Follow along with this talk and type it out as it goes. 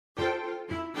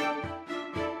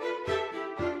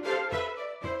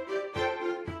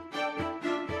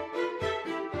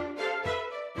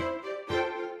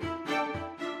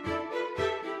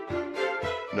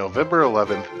November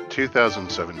 11th,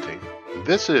 2017.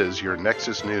 This is your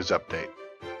Nexus News Update.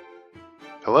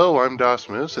 Hello, I'm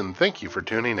DDOSer, and thank you for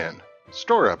tuning in.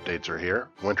 Store updates are here,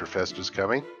 Winterfest is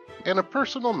coming, and a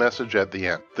personal message at the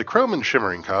end. The chrome and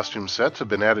shimmering costume sets have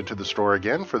been added to the store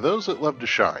again for those that love to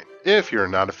shine. If you're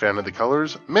not a fan of the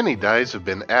colors, many dyes have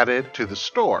been added to the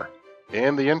store.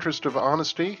 In the interest of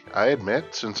honesty, I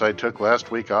admit, since I took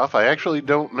last week off, I actually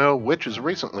don't know which is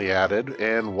recently added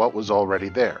and what was already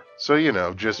there. So,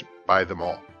 just buy them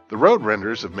all. The road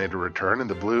renders have made a return in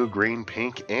the blue, green,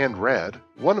 pink, and red,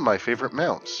 one of my favorite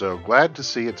mounts, so glad to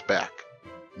see it's back.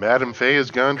 Madame Faye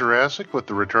has gone Jurassic with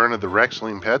the return of the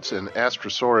Rexling Pets and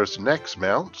Astrosaurus Nex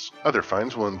mounts. Other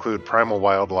finds will include primal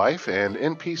wildlife and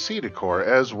NPC decor,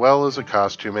 as well as a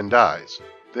costume and dyes.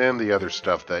 Then the other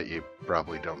stuff that you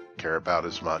probably don't care about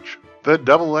as much. The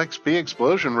Double XP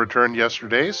Explosion returned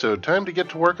yesterday, so time to get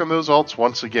to work on those alts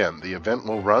once again. The event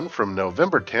will run from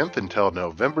November 10th until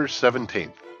November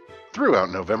 17th.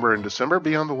 Throughout November and December,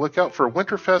 be on the lookout for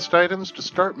Winterfest items to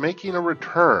start making a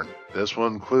return. This will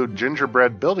include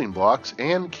gingerbread building blocks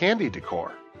and candy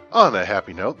decor. On a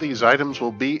happy note, these items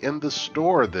will be in the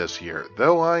store this year,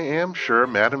 though I am sure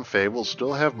Madame Faye will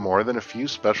still have more than a few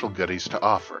special goodies to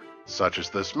offer, such as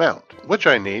this mount, which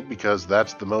I need because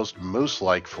that's the most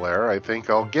moose-like flare I think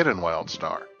I'll get in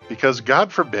Wildstar. Because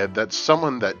God forbid that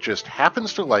someone that just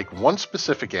happens to like one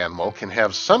specific animal can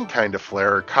have some kind of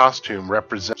flare or costume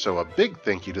represent. So a big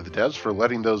thank you to the devs for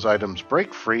letting those items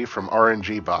break free from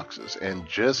RNG boxes and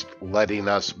just letting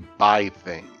us buy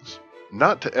things.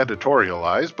 Not to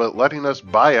editorialize, but letting us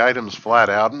buy items flat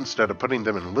out instead of putting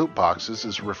them in loot boxes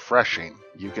is refreshing.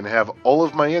 You can have all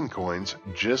of my in-coins,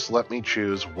 just let me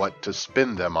choose what to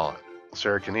spend them on.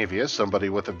 Sarah Canevia, somebody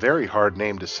with a very hard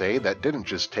name to say that didn't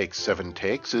just take 7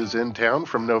 takes, is in town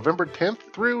from November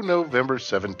 10th through November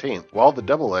 17th, while the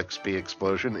Double XP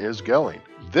Explosion is going.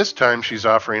 This time she's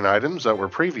offering items that were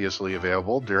previously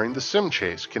available during the Sim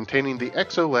Chase, containing the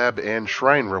Exolab and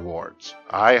Shrine rewards.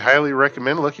 I highly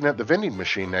recommend looking at the vending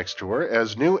machine next to her,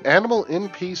 as new animal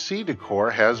NPC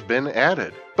decor has been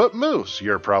added. But Moose,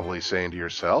 you're probably saying to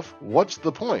yourself, what's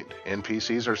the point?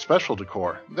 NPCs are special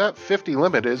decor. That 50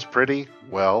 limit is pretty,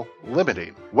 well,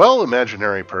 limiting. Well,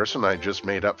 imaginary person I just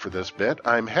made up for this bit,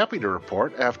 I'm happy to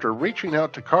report, after reaching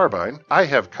out to Carbine, I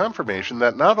have confirmation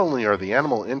that not only are the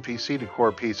animal NPC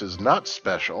decor pieces not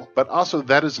special, but also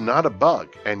that is not a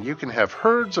bug, and you can have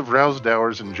herds of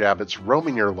Rousdowers and Jabbits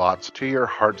roaming your lots to your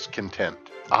heart's content.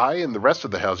 I and the rest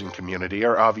of the housing community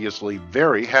are obviously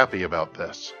very happy about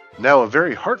this. Now a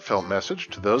very heartfelt message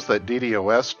to those that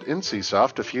DDOSed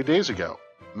NCSoft a few days ago.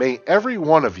 May every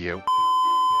one of you,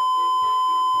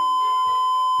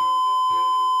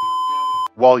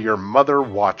 while your mother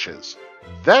watches.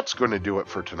 That's going to do it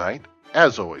for tonight.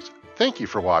 As always, thank you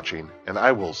for watching, and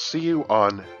I will see you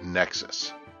on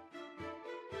Nexus.